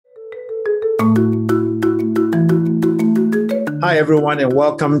Hi, everyone, and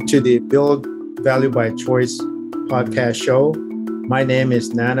welcome to the Build Value by Choice podcast show. My name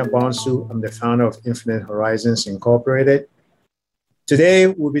is Nana Bonsu. I'm the founder of Infinite Horizons Incorporated. Today,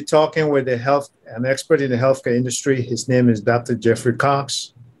 we'll be talking with an expert in the healthcare industry. His name is Dr. Geoffrey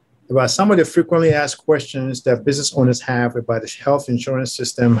Cox, about some of the frequently asked questions that business owners have about the health insurance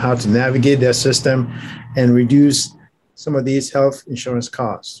system, how to navigate their system, and reduce some of these health insurance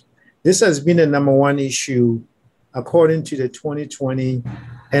costs. This has been the number one issue according to the 2020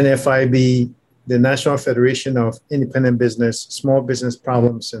 NFIB, the National Federation of Independent Business, Small Business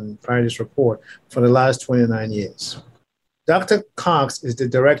Problems and Priorities report for the last 29 years. Dr. Cox is the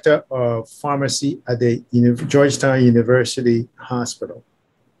director of pharmacy at the Georgetown University Hospital.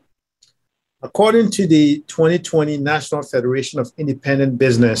 According to the 2020 National Federation of Independent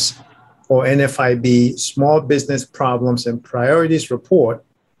Business, or NFIB, Small Business Problems and Priorities report,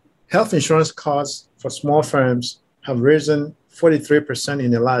 health insurance costs for small firms have risen 43%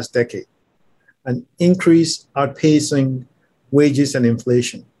 in the last decade, an increase outpacing wages and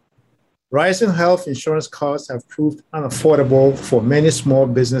inflation. Rising health insurance costs have proved unaffordable for many small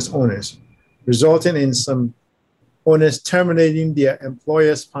business owners, resulting in some owners terminating their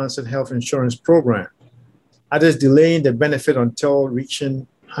employer-sponsored health insurance program, others delaying the benefit until reaching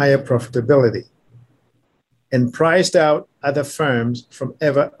higher profitability, and priced out other firms from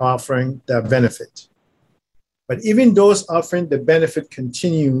ever offering that benefit. But even those offering the benefit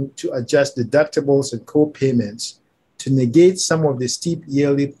continue to adjust deductibles and co-payments to negate some of the steep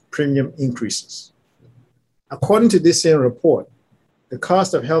yearly premium increases. According to this same report, the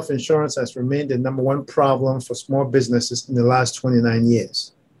cost of health insurance has remained the number one problem for small businesses in the last 29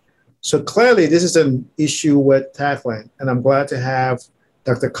 years. So clearly, this is an issue worth tackling, and I'm glad to have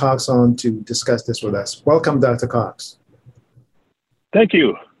Dr. Cox on to discuss this with us. Welcome, Dr. Cox. Thank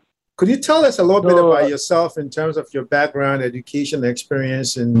you. Could you tell us a little bit about yourself in terms of your background, education,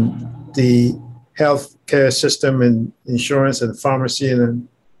 experience in the healthcare system and insurance and pharmacy and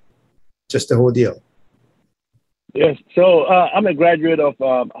just the whole deal? Yes, so I'm a graduate of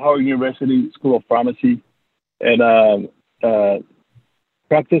Howard University School of Pharmacy and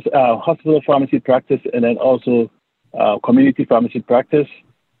practice hospital pharmacy practice, and then also community pharmacy practice.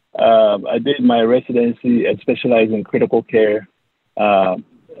 I did my residency and specialized in critical care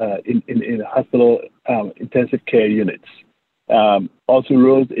in hospital intensive care units. Also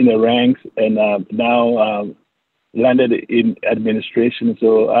rose in the ranks and now landed in administration.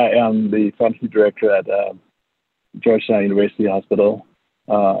 So I am the pharmacy director at Georgetown University Hospital.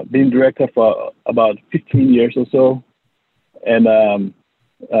 Been director for about 15 years or so, and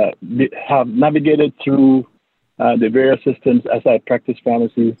have navigated through the various systems as I practice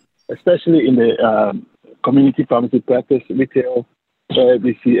pharmacy, especially in the community pharmacy practice, retail, where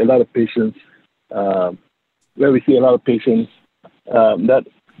we see a lot of patients, that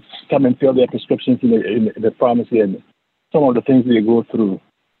come and fill their prescriptions in the pharmacy and some of the things they go through.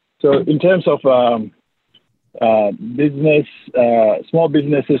 So in terms of business, small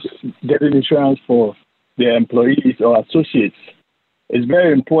businesses getting insurance for their employees or associates is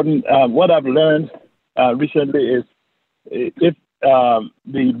very important. What I've learned recently is if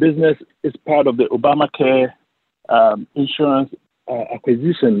the business is part of the Obamacare insurance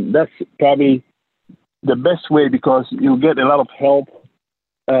acquisition, that's probably the best way because you get a lot of help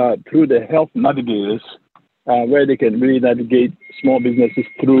through the health navigators where they can really navigate small businesses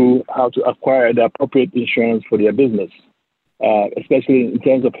through how to acquire the appropriate insurance for their business, especially in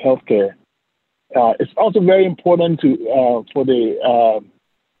terms of healthcare. It's also very important for the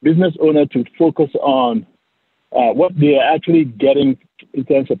business owner to focus on what they are actually getting in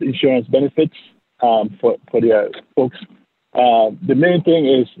terms of insurance benefits for their folks. The main thing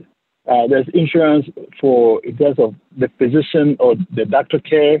is there's insurance in terms of the physician or the doctor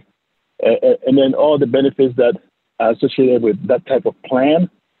care, and then all the benefits that are associated with that type of plan.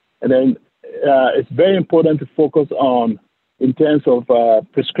 And then it's very important to focus on in terms of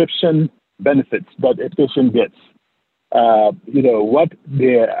prescription benefits that a patient gets, what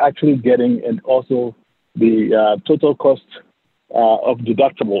they're actually getting, and also the total cost of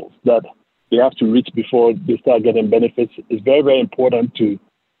deductibles that they have to reach before they start getting benefits. Is very, very important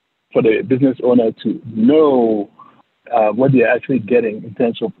for the business owner to know what they're actually getting in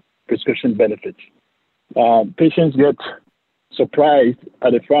terms of prescription benefits. Patients get surprised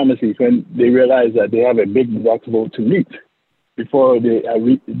at the pharmacy when they realize that they have a big deductible to meet before they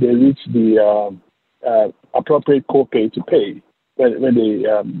reach the appropriate copay to pay when they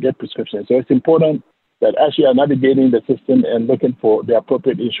get prescriptions. So it's important that as you are navigating the system and looking for the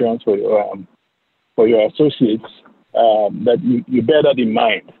appropriate insurance for your associates, that you bear that in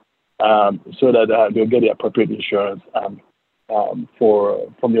mind so that they'll get the appropriate insurance.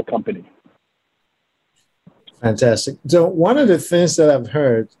 from your company. Fantastic. So one of the things that I've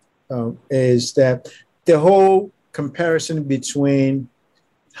heard is that the whole comparison between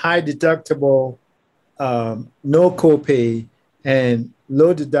high deductible, no copay, and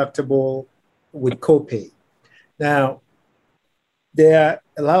low deductible with copay. Now, there are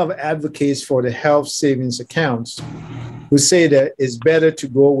a lot of advocates for the health savings accounts who say that it's better to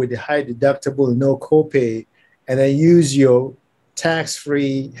go with the high deductible and no copay and then use your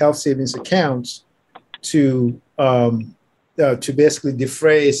tax-free health savings accounts to basically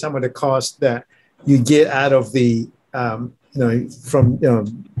defray some of the costs that you get out of the from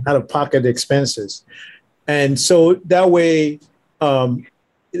out-of-pocket expenses, and so that way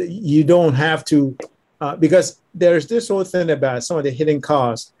you don't have to because there's this whole thing about some of the hidden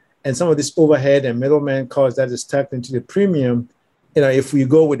costs and some of this overhead and middleman costs that is tucked into the premium. If we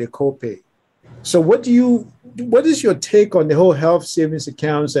go with the copay. So what is your take on the whole health savings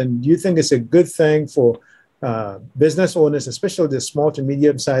accounts? And do you think it's a good thing for business owners, especially the small to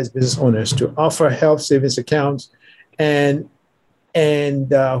medium-sized business owners, to offer health savings accounts? And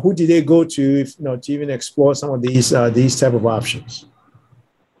who do they go to, to even explore some of these type of options?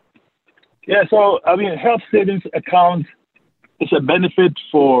 Yeah, so health savings accounts is a benefit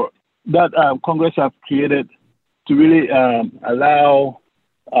for that Congress have created to really allow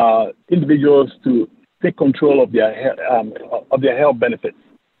individuals to take control of their health benefits.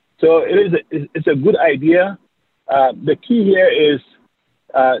 So it's a good idea. The key here is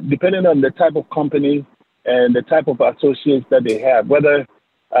depending on the type of company and the type of associates that they have, whether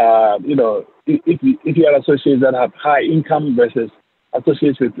if you have associates that have high income versus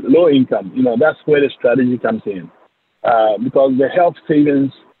associates with low income, that's where the strategy comes in. Because the health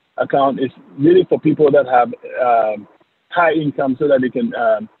savings account is really for people that have high income so that they can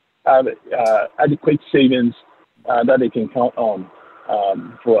have adequate savings that they can count on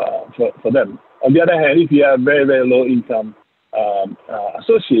for them. On the other hand, if you have very, very low income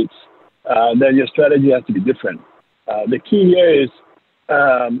associates, then your strategy has to be different. The key here is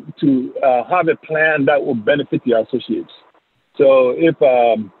to have a plan that will benefit your associates. So if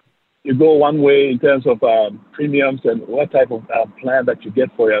you go one way in terms of premiums and what type of plan that you get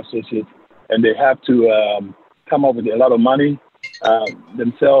for your associates, and they have to come up with a lot of money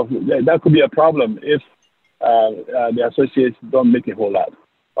themselves, that could be a problem if the associates don't make a whole lot.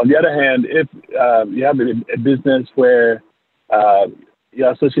 On the other hand, if you have a business where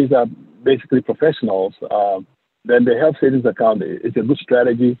your associates are basically professionals, then the health savings account is a good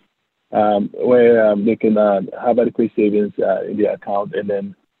strategy where they can have adequate savings in their account, and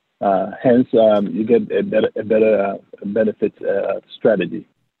then hence you get a better benefit strategy.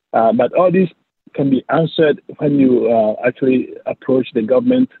 But all these can be answered when you actually approach the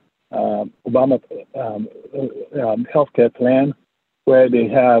government Obama healthcare plan, where they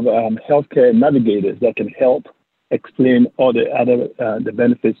have healthcare navigators that can help explain all the other the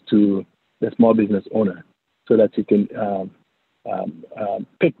benefits to the small business owner, so that you can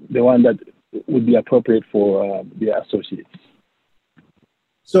pick the one that would be appropriate for their associates.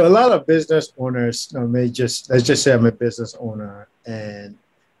 So a lot of business owners let's just say I'm a business owner and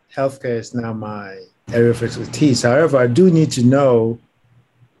healthcare is not my area of expertise. However, I do need to know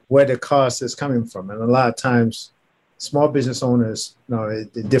where the cost is coming from. And a lot of times, small business owners,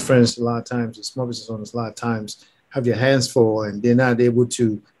 the difference, a lot of times, the small business owners, a lot of times have their hands full and they're not able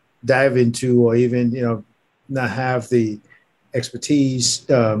to dive into or even, not have the expertise,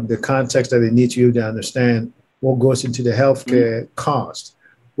 the context that they need to understand what goes into the healthcare cost,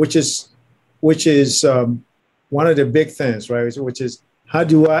 which is one of the big things, right? Which is how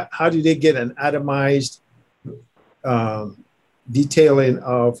do they get an itemized detailing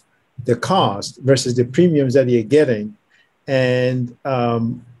of the cost versus the premiums that you're getting, and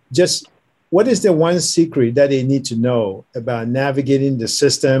just what is the one secret that they need to know about navigating the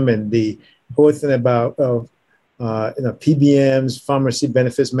system and the whole thing about PBMs, pharmacy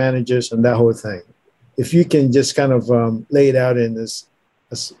benefits managers, and that whole thing. If you can just kind of lay it out in as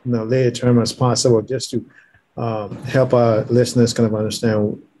lay a term as possible, just to help our listeners kind of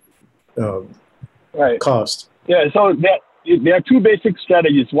understand right. cost. Yeah, so there are two basic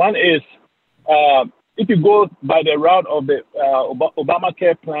strategies. One is if you go by the route of the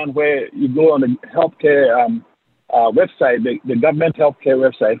Obamacare plan, where you go on the healthcare website, the government healthcare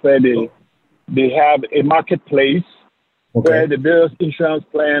website, where they have a marketplace where the various insurance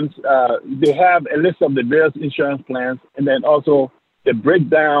plans, they have a list of the various insurance plans, and then also the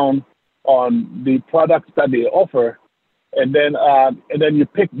breakdown on the products that they offer. And then you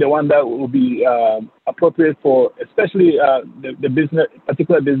pick the one that will be appropriate for, especially the business,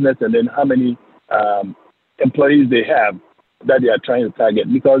 particular business, and then how many employees they have. that they are trying to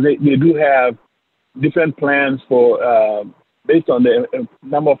target, because they do have different plans for based on the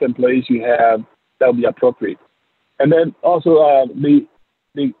number of employees you have that will be appropriate. And then also the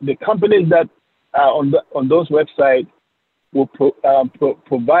companies that are on those websites will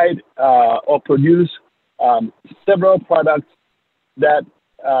provide or produce several products that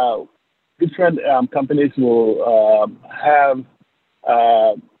different companies will have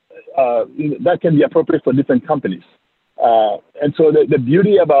that can be appropriate for different companies. And so the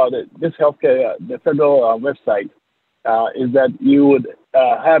beauty about this healthcare, the federal website, is that you would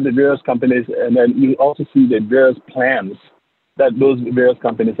have the various companies, and then you also see the various plans that those various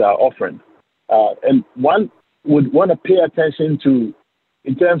companies are offering. And one would want to pay attention to,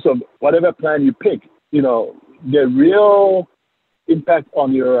 in terms of whatever plan you pick, the real impact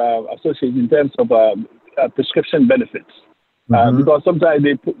on your associates in terms of prescription benefits. Because sometimes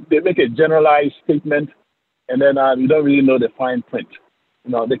they make a generalized statement, and then you don't really know the fine print.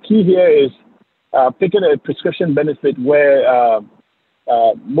 The key here is picking a prescription benefit where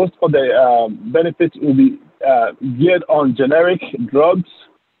most of the benefits will be geared on generic drugs.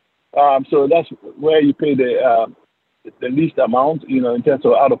 So that's where you pay the least amount, in terms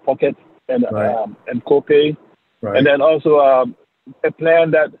of out of pocket and copay. Right. And then also a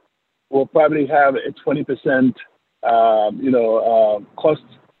plan that will probably have a 20% cost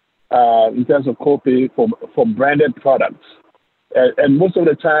in terms of copay for branded products. And most of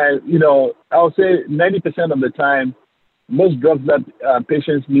the time, I'll say 90% of the time, most drugs that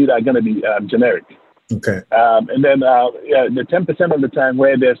patients need are going to be generic. Okay. And then the 10% of the time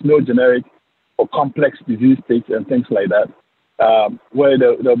where there's no generic for complex disease states and things like that, where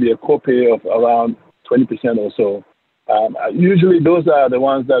there'll be a copay of around 20% or so. Usually those are the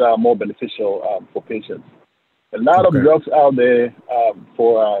ones that are more beneficial for patients. A lot of drugs out there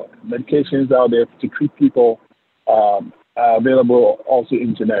for medications out there to treat people are available also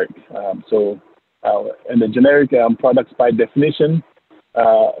in generic. And the generic products, by definition,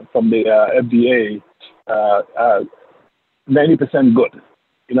 from the FDA, are 90% good,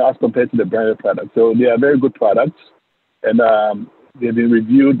 as compared to the branded products. So they are very good products, and they've been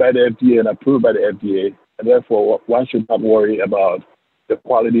reviewed by the FDA and approved by the FDA, and therefore one should not worry about the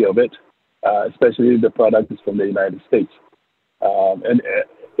quality of it, especially if the product is from the United States. And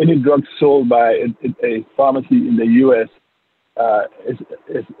any drug sold by a pharmacy in the U.S. is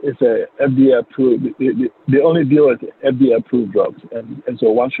a FDA approved. They only deal with FDA approved drugs, and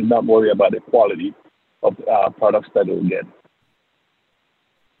so one should not worry about the quality of products that they will get.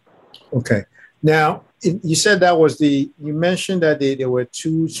 Okay. Now, you said you mentioned that there were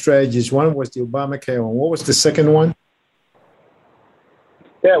two strategies. One was the Obamacare one. What was the second one?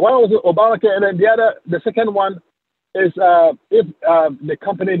 Yeah, one was Obamacare, and then the second one is if the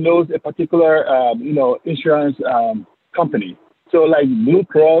company knows a particular, insurance company. So like Blue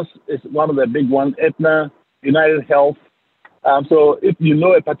Cross is one of the big ones, Aetna, United Health. So if you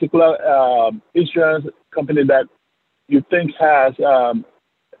know a particular insurance company that you think has a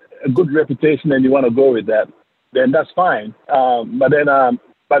good reputation and you want to go with that, then that's fine. But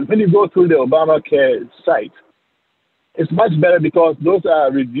when you go through the Obamacare site, it's much better because those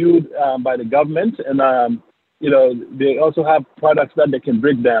are reviewed by the government, and they also have products that they can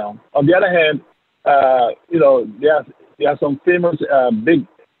break down. On the other hand, there are some famous big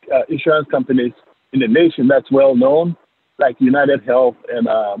insurance companies in the nation that's well known, like United Health and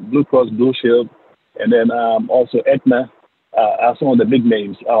Blue Cross Blue Shield, and then also Aetna are some of the big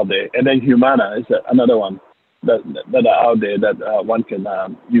names out there. And then Humana is another one that are out there that one can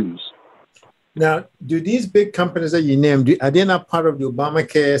use. Now, do these big companies that you named, are they not part of the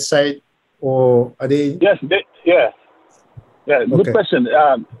Obamacare site, or are they? Yes, good question.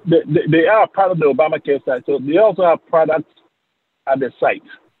 They are part of the Obamacare site, so they also have products at the site,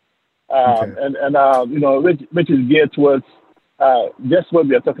 which is geared towards just what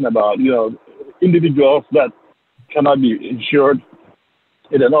we are talking about. Individuals that cannot be insured,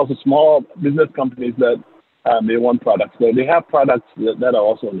 and then also small business companies that they want products. So they have products that are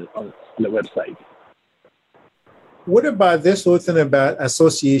also on the website. What about this whole thing about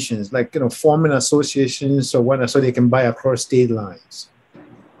associations, like forming associations or whatnot, so they can buy across state lines?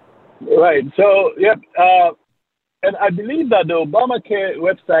 Right. So and I believe that the Obamacare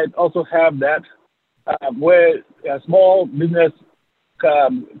website also have that, where small business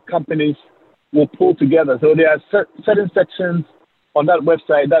companies will pull together. So there are certain sections on that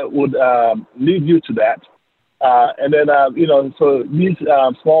website that would lead you to that. And then, so these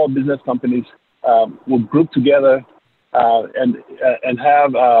small business companies will group together and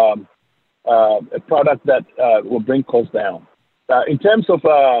have a product that will bring costs down. In terms of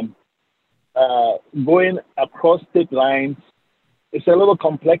going across state lines, it's a little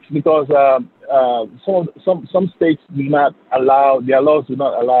complex because some states do not allow, their laws do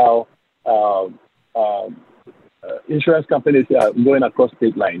not allow insurance companies going across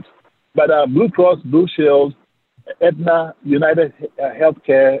state lines. But Blue Cross, Blue Shield, Aetna, United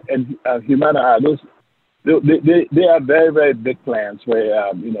Healthcare, and Humana are they are very, very big plans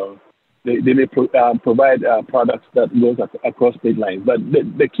where they may provide products that goes across state lines. But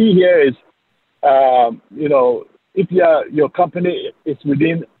the key here is if your company is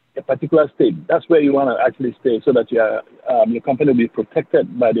within a particular state, that's where you want to actually stay, so that your company will be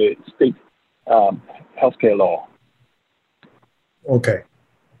protected by the state healthcare law. Okay.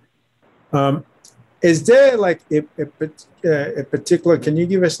 Is there like a particular? Can you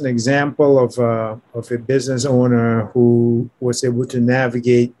give us an example of a business owner who was able to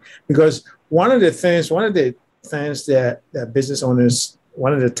navigate? Because one of the things that business owners,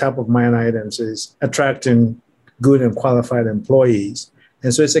 one of the top of mind items is attracting good and qualified employees.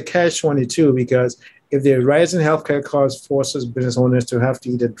 And so it's a catch-22, because if the rise in healthcare costs forces business owners to have to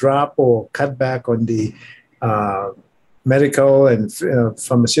either drop or cut back on the medical and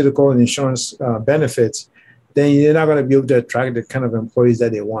pharmaceutical and insurance benefits, then you're not going to be able to attract the kind of employees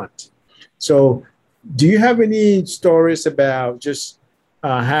that they want. So do you have any stories about just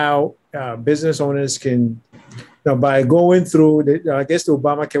how business owners can, by going through, I guess the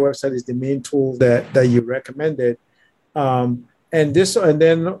Obamacare website is the main tool that you recommended. And then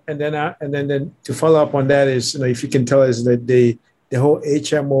to follow up on that is, if you can tell us that the whole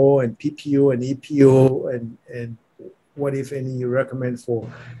HMO and PPO and EPO and what, if any, you recommend for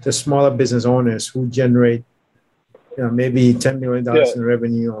the smaller business owners who generate, maybe $10 million in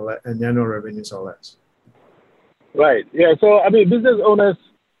revenue or and annual revenues or less. Right. Yeah. So business owners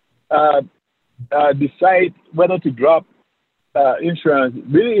decide whether to drop insurance.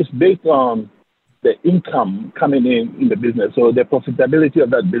 Really, is based on the income coming in the business, so the profitability of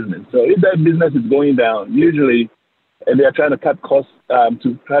that business. So if that business is going down, usually they are trying to cut costs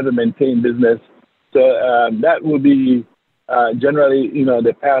to try to maintain business. So that would be generally,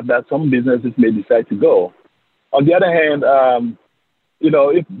 the path that some businesses may decide to go. On the other hand,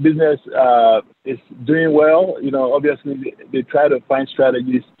 if business is doing well, obviously they try to find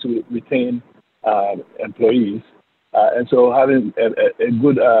strategies to retain employees. And so having a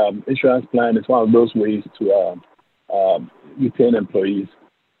good insurance plan is one of those ways to retain employees.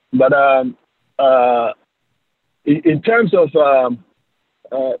 But in terms of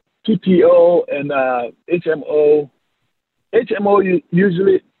PPO and HMO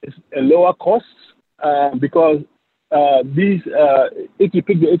usually is a lower cost because if you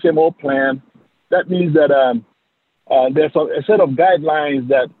pick the HMO plan, that means that there's a set of guidelines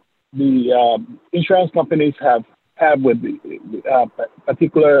that the insurance companies have with the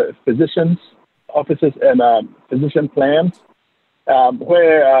particular physicians, offices, and physician plans,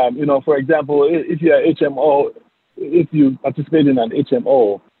 where, for example, if you're HMO, if you participate in an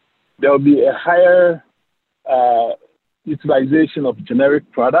HMO, there will be a higher utilization of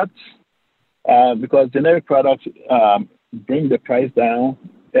generic products because generic products bring the price down,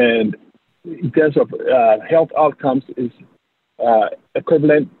 and in terms of health outcomes is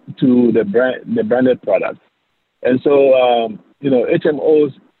equivalent to the branded products. And so,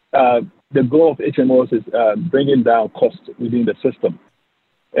 HMOs, the goal of HMOs is bringing down costs within the system.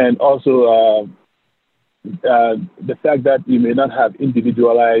 And also the fact that you may not have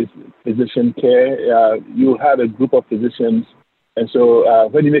individualized physician care, you have a group of physicians. And so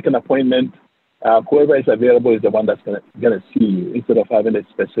when you make an appointment, whoever is available is the one that's going to see you instead of having a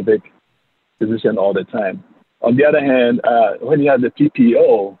specific physician all the time. On the other hand, when you have the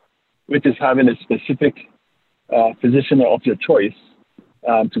PPO, which is having a specific physician of your choice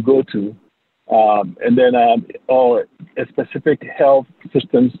to go to, and then or a specific health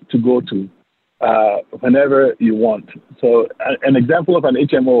systems to go to whenever you want. So an example of an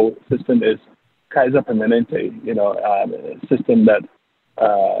HMO system is Kaiser Permanente, a system that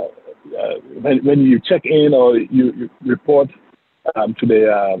when you check in or you report to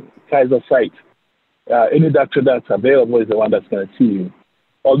the Kaiser site, any doctor that's available is the one that's going to see you.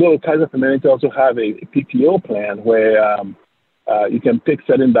 Although Kaiser Permanente also have a PPO plan where you can pick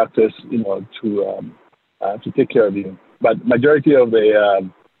certain doctors, to take care of you. But majority of the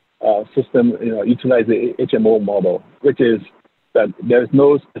system, utilize the HMO model, which is that there's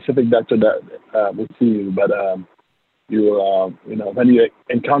no specific doctor that will see you, but when you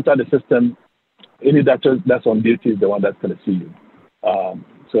encounter the system, any doctor that's on duty is the one that's going to see you.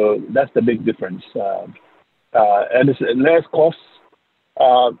 So that's the big difference, and it's less costs.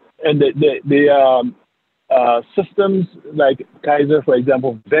 And the systems like Kaiser, for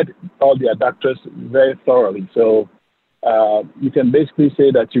example, vet all their doctors very thoroughly. So you can basically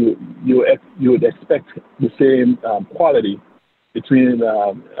say that you would expect the same quality between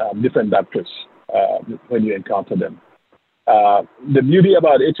different doctors when you encounter them. The beauty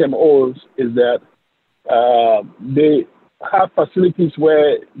about HMOs is that they have facilities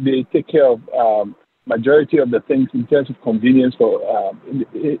where they take care of majority of the things in terms of convenience for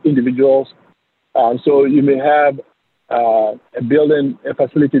individuals. So you may have a building, a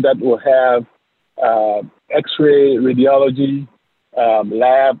facility that will have X-ray, radiology,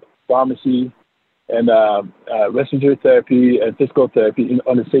 lab, pharmacy, and respiratory therapy and physical therapy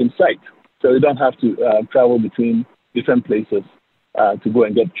on the same site. So you don't have to travel between different places to go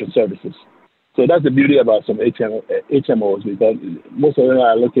and get your services. So that's the beauty about some HMOs, because most of them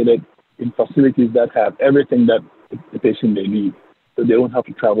are located in facilities that have everything that the patient may need. So they don't have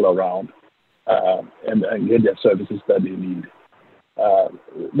to travel around and get their services that they need.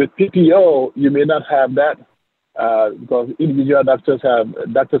 With PPO, you may not have that because individual doctors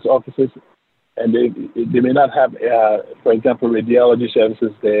have doctors' offices, and they may not have, for example, radiology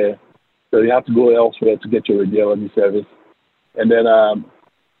services there. So you have to go elsewhere to get your radiology service. And then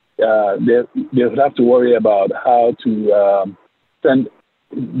they would have to worry about how to send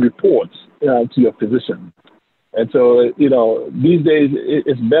reports to your physician. And so, these days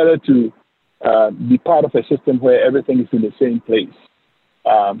it's better to be part of a system where everything is in the same place,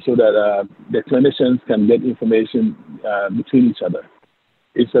 so that the clinicians can get information between each other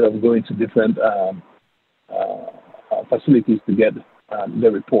instead of going to different facilities to get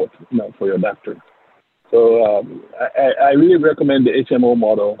the report for your doctor. So I really recommend the HMO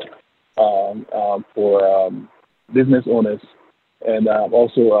model for business owners, and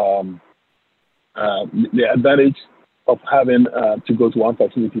also the advantage of having to go to one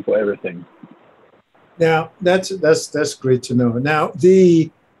facility for everything. Now, that's great to know. Now,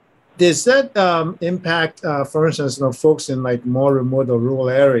 does that impact, for instance, folks in like more remote or rural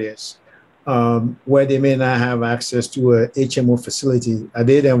areas where they may not have access to a HMO facility? Are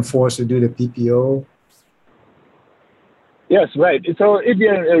they then forced to do the PPO? Yes, right. So if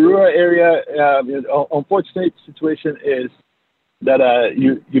you're in a rural area, unfortunate situation is that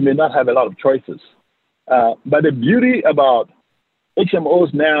you may not have a lot of choices. But the beauty about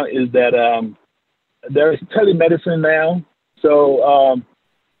HMOs now is that there is telemedicine now. So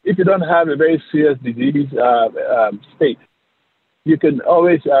if you don't have a very serious disease state, you can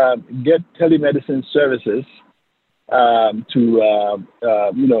always get telemedicine services from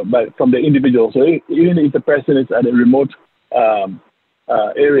the individual. So even if the person is at a remote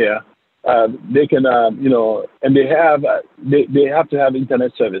area, they can, and they have to have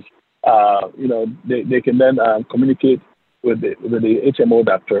internet service. They can then communicate with the HMO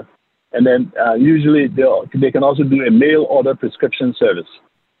doctor, and then usually they can also do a mail order prescription service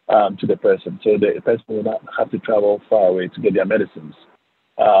to the person, so the person will not have to travel far away to get their medicines.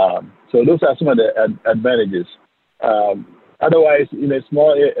 So those are some of the advantages. Otherwise, in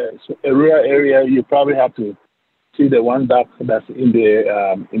a rural area, you probably have to see the one doctor that's in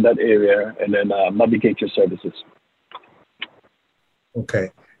that area, and then navigate your services.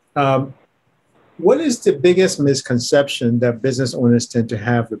 Okay. What is the biggest misconception that business owners tend to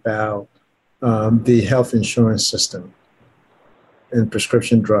have about the health insurance system and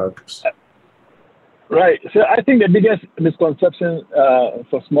prescription drugs? Right. So I think the biggest misconception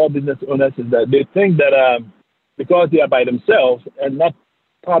for small business owners is that they think that because they are by themselves and not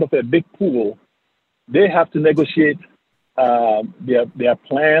part of a big pool, they have to negotiate their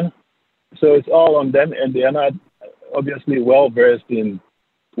plan. So it's all on them, and they are not obviously well versed in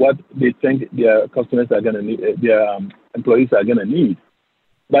what they think their customers are going to need, their employees are going to need.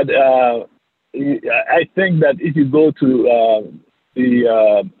 But I think that if you go to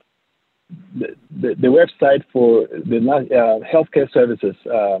the website for the healthcare services,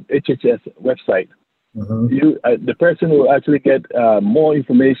 HHS website, the person will actually get more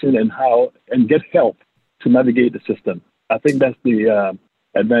information and get help to navigate the system. I think that's the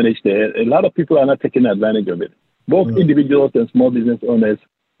advantage there. A lot of people are not taking advantage of it. Both individuals and small business owners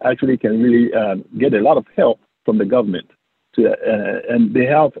actually can really get a lot of help from the government. And they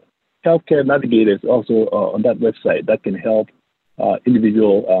have healthcare navigators also on that website that can help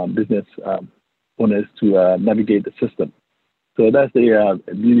individual business owners to navigate the system. So that's the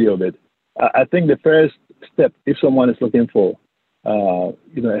beauty of it. I think the first step, if someone is looking for a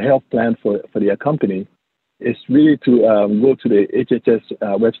health plan for their company, is really to go to the HHS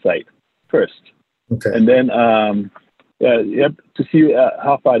website first. Okay. And then to see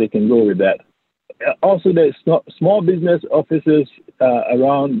how far they can go with that. Also, there's small business offices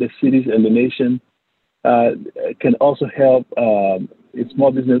around the cities and the nation can also help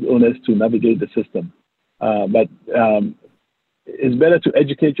small business owners to navigate the system. But it's better to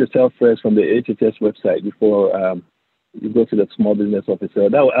educate yourself first from the HHS website before you go to the small business officer.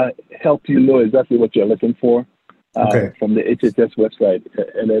 That will help you know exactly what you're looking for from the HHS website.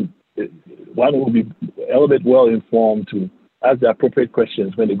 And then one will be a little bit well informed to ask the appropriate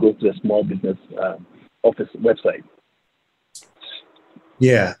questions when they go to the small business office website.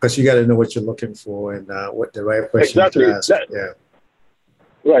 Yeah, because you got to know what you're looking for and what the right question to ask.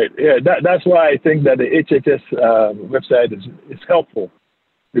 Right. Yeah. That's why I think that the HHS website is helpful,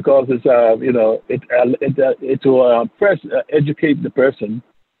 because it's it will first educate the person,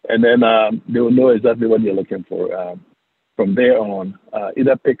 and then they will know exactly what you're looking for. From there on,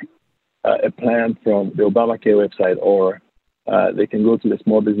 either pick a plan from the Obamacare website, or they can go to the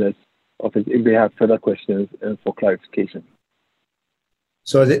small business office if they have further questions and for clarification.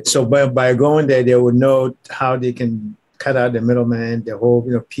 So by going there, they will know how they can cut out the middleman, the whole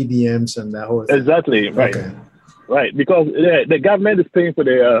PBMs and that whole thing. Exactly, right. Okay. Right, because the government is paying for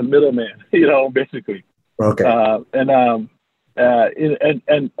the middleman, basically. Okay.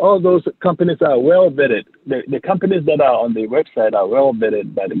 And all those companies are well vetted. The companies that are on the website are well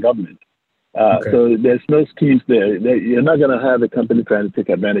vetted by the government. So there's no schemes there. You're not going to have a company trying to take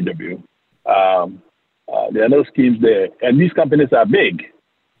advantage of you. There are no schemes there, and these companies are big.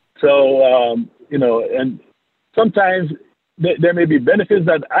 So and sometimes there may be benefits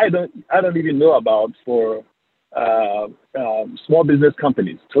that I don't even know about for small business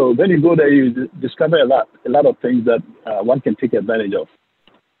companies. So when you go there, you discover a lot of things that one can take advantage of.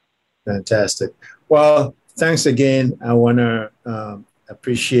 Fantastic. Well, thanks again. I want to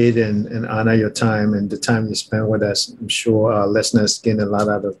appreciate and honor your time and the time you spent with us. I'm sure our listeners gain a lot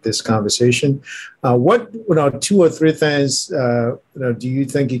out of this conversation. What 2 or 3 things do you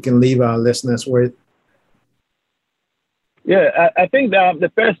think you can leave our listeners with? Yeah, I think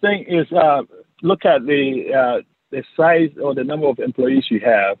the first thing is look at the size or the number of employees you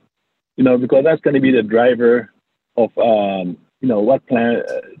have, because that's going to be the driver of what plan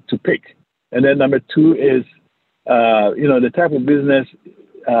to pick. And then number 2 is the type of business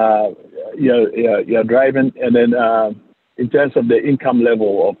you're driving, and then in terms of the income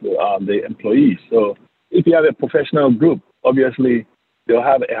level of the employees. So if you have a professional group, obviously they'll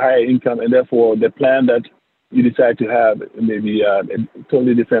have a higher income, and therefore the plan that you decide to have maybe a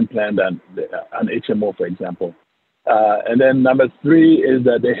totally different plan than an HMO, for example. And then number 3 is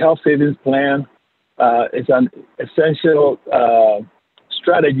that the health savings plan is an essential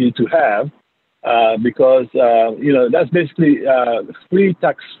strategy to have. Because that's basically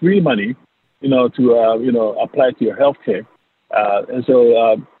tax-free money, to apply to your healthcare, and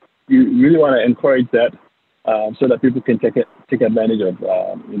so you really want to encourage that so that people can take advantage of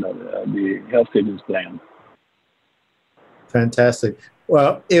the health savings plan. Fantastic.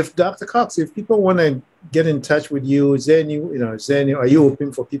 Well, if Dr. Cox, if people want to get in touch with you, are you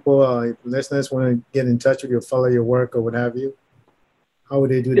open for people, if listeners want to get in touch with you, follow your work or what have you? How would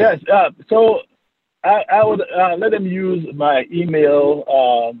they do that? Yes. So I would let them use my email,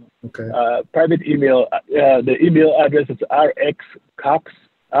 private email. The email address is rxcox,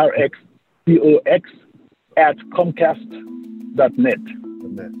 @comcast.net.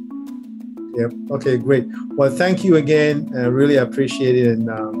 Yep. Okay, great. Well, thank you again. I really appreciate it. And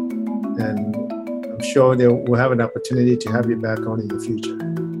I'm sure that we'll have an opportunity to have you back on in the future.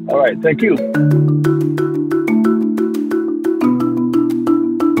 All right. Thank you.